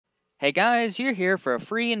Hey guys, you're here for a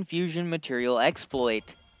free infusion material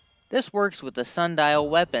exploit. This works with the sundial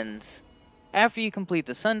weapons. After you complete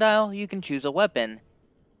the sundial, you can choose a weapon.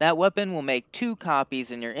 That weapon will make two copies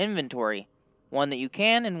in your inventory, one that you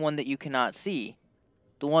can and one that you cannot see.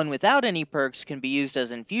 The one without any perks can be used as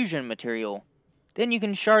infusion material. Then you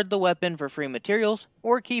can shard the weapon for free materials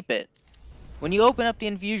or keep it. When you open up the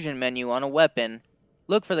infusion menu on a weapon,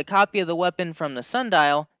 look for the copy of the weapon from the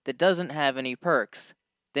sundial that doesn't have any perks.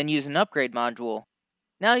 Then use an upgrade module.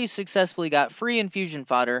 Now you successfully got free infusion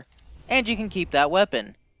fodder, and you can keep that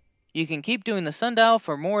weapon. You can keep doing the sundial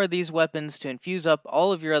for more of these weapons to infuse up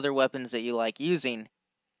all of your other weapons that you like using.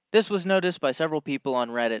 This was noticed by several people on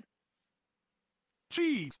Reddit.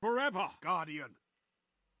 Cheese forever, Guardian!